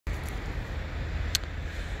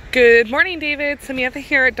Good morning, David. Samantha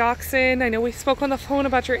here at Dachshund. I know we spoke on the phone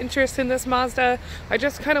about your interest in this Mazda. I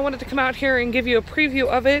just kind of wanted to come out here and give you a preview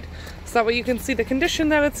of it so that way you can see the condition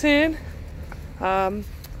that it's in.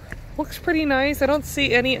 Looks pretty nice. I don't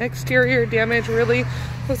see any exterior damage really.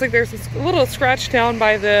 Looks like there's a little scratch down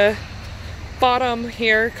by the bottom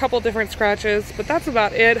here, a couple different scratches, but that's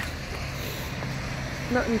about it.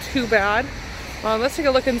 Nothing too bad. Let's take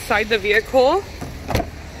a look inside the vehicle.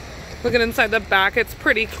 Looking inside the back, it's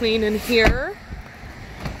pretty clean in here.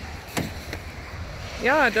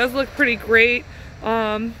 Yeah, it does look pretty great.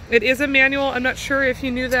 It is a manual. I'm not sure if you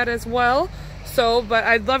knew that as well. But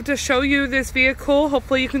I'd love to show you this vehicle.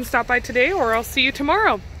 Hopefully you can stop by today, or I'll see you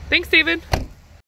tomorrow. Thanks, David.